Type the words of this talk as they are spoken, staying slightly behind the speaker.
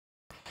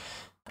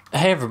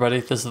Hey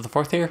everybody, this is the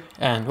Fourth here,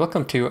 and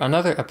welcome to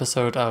another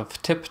episode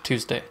of Tip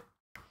Tuesday.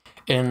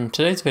 In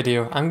today's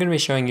video, I'm going to be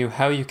showing you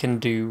how you can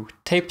do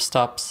tape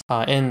stops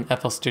in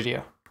FL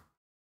Studio.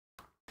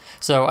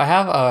 So I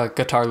have a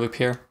guitar loop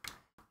here,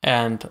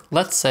 and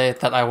let's say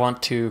that I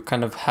want to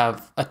kind of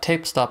have a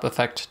tape stop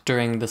effect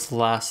during this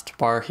last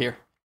bar here.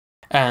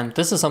 And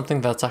this is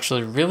something that's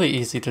actually really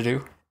easy to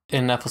do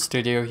in FL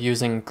Studio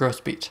using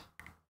Grossbeat.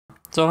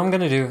 So what I'm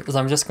going to do is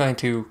I'm just going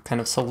to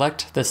kind of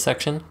select this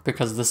section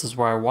because this is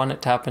where I want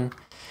it to happen,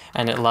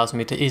 and it allows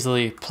me to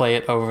easily play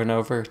it over and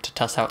over to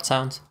test how it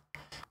sounds.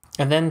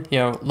 And then,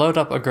 load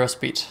up a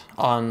Grossbeat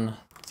on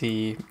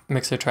the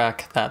mixer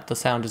track that the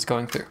sound is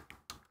going through.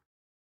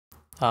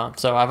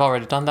 So I've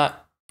already done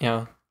that.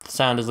 The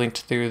sound is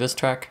linked through this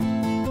track,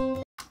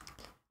 and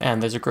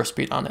there's a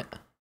Grossbeat on it.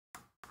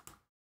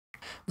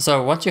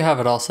 So once you have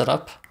it all set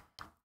up,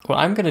 what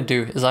I'm going to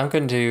do is I'm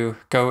going to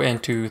go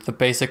into the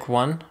basic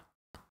one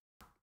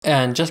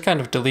and just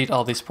kind of delete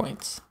all these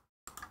points,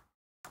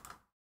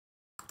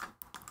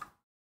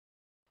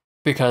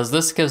 because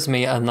this gives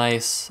me a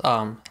nice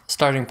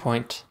starting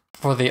point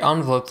for the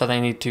envelope that I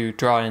need to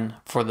draw in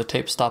for the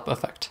tape stop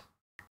effect.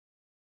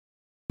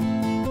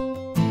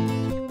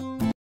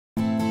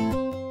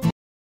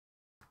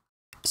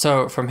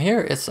 So from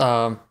here, it's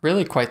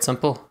really quite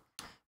simple.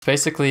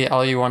 Basically,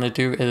 all you want to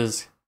do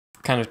is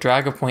kind of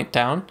drag a point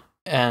down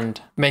and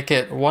make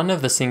it one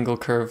of the single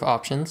curve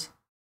options,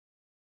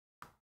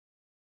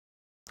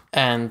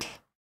 and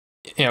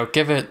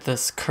give it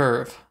this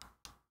curve.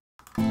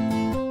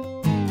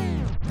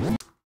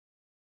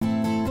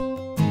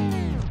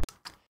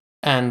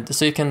 And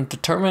so you can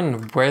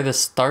determine where this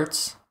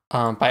starts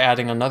by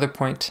adding another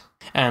point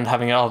and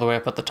having it all the way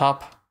up at the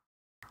top.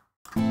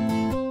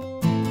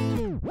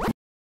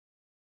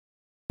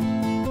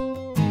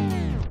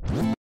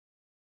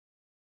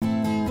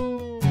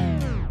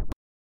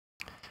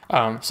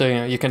 So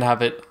you can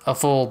have it a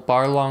full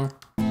bar long,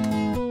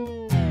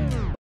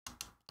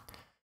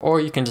 or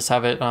you can just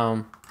have it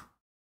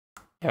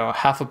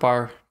half a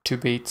bar, 2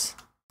 beats,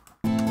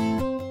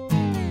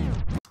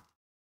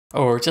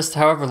 or just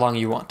however long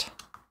you want.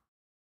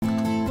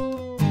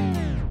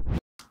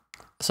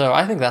 So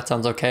I think that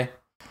sounds okay.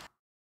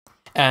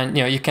 And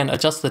you can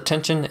adjust the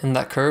tension in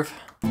that curve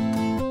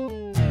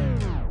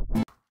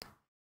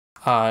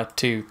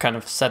to kind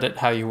of set it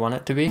how you want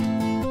it to be.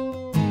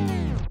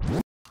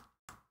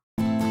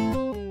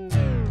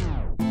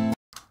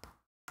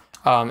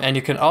 And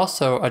you can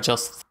also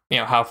adjust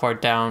how far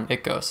down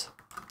it goes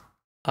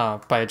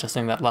by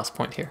adjusting that last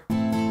point here.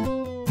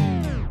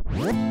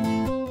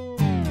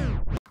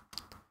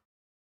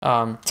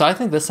 So I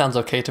think this sounds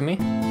okay to me,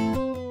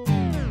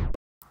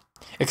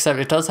 except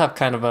it does have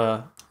kind of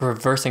a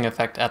reversing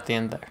effect at the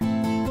end there.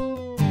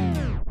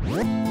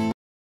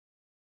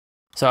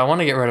 So I want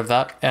to get rid of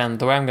that, and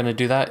the way I'm going to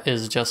do that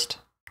is just,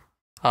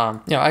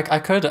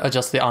 I could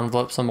adjust the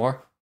envelope some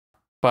more,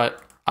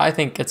 but I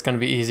think it's going to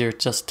be easier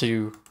just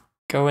to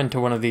go into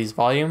one of these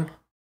volume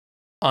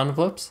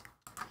envelopes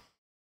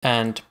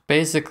and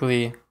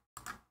basically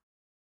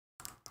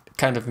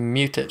kind of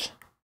mute it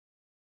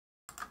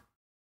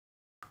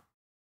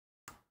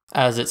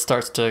as it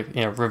starts to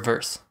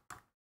reverse.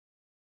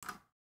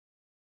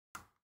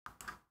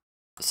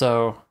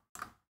 So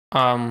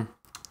I'm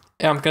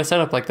gonna set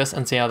up like this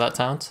and see how that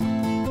sounds. So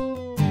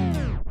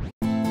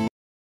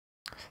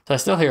I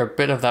still hear a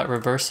bit of that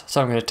reverse,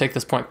 so I'm gonna take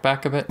this point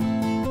back a bit.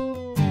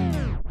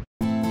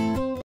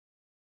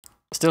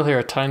 Still hear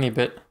a tiny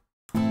bit.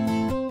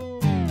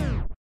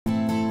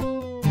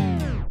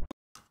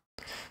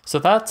 So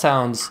that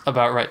sounds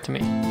about right to me.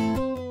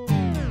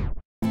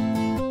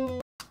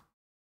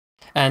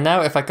 And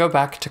now if I go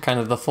back to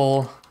kind of the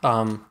full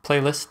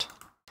playlist,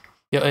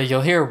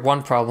 you'll hear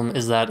one problem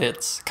is that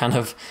it's kind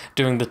of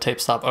doing the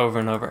tape stop over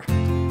and over.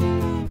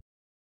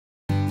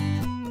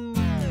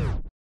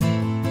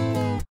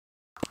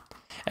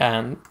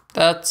 And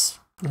that's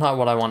not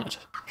what I wanted,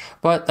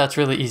 but that's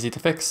really easy to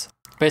fix.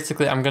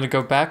 Basically, I'm going to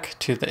go back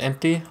to the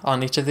empty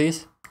on each of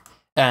these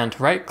and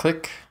right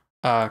click,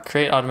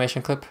 create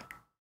automation clip,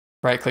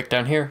 right click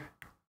down here,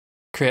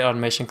 create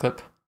automation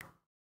clip,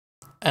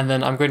 and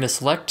then I'm going to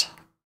select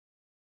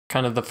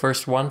kind of the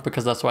first one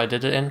because that's what I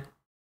did it in,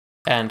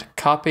 and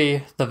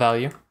copy the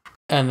value,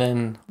 and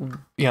then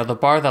the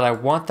bar that I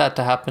want that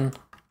to happen,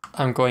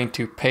 I'm going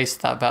to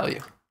paste that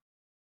value,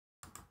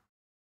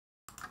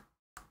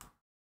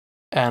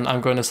 and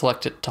I'm going to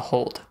select it to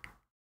hold.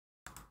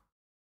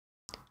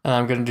 And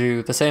I'm going to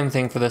do the same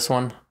thing for this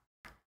one.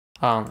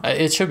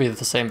 It should be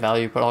the same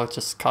value, but I'll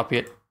just copy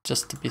it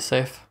just to be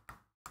safe.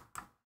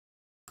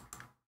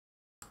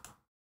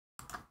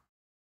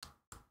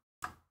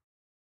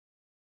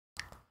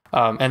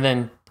 And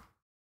then,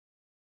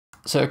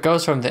 so it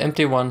goes from the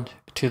empty one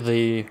to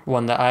the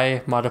one that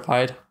I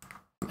modified.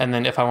 And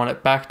then if I want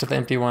it back to the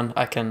empty one,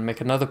 I can make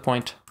another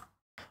point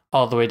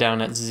all the way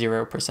down at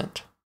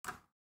 0%.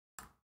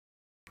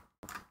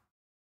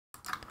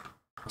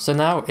 So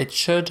now it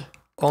should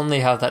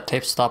only have that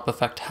tape stop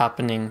effect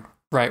happening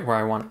right where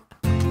I want it.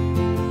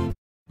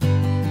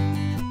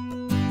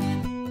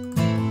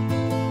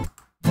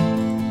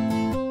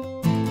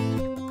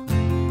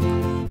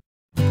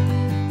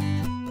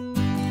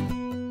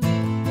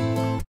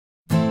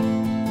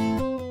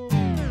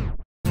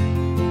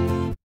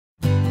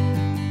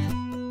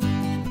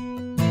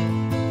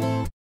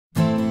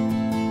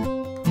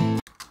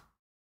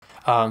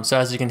 So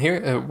as you can hear,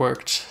 it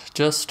worked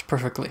just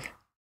perfectly.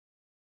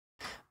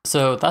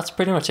 So that's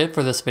pretty much it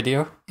for this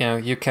video.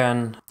 You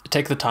can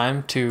take the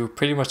time to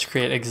pretty much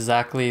create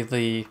exactly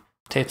the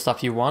tape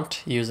stop you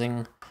want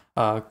using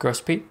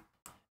Grosbeat.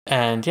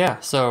 And yeah,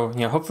 so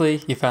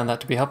hopefully you found that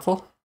to be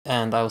helpful,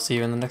 and I will see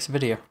you in the next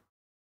video.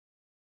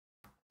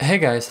 Hey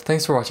guys,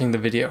 thanks for watching the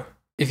video.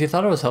 If you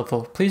thought it was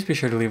helpful, please be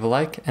sure to leave a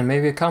like and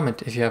maybe a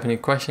comment if you have any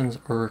questions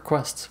or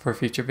requests for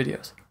future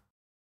videos.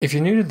 If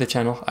you're new to the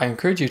channel, I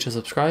encourage you to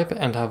subscribe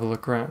and have a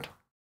look around.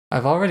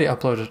 I've already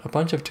uploaded a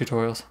bunch of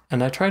tutorials,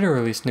 and I try to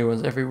release new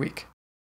ones every week.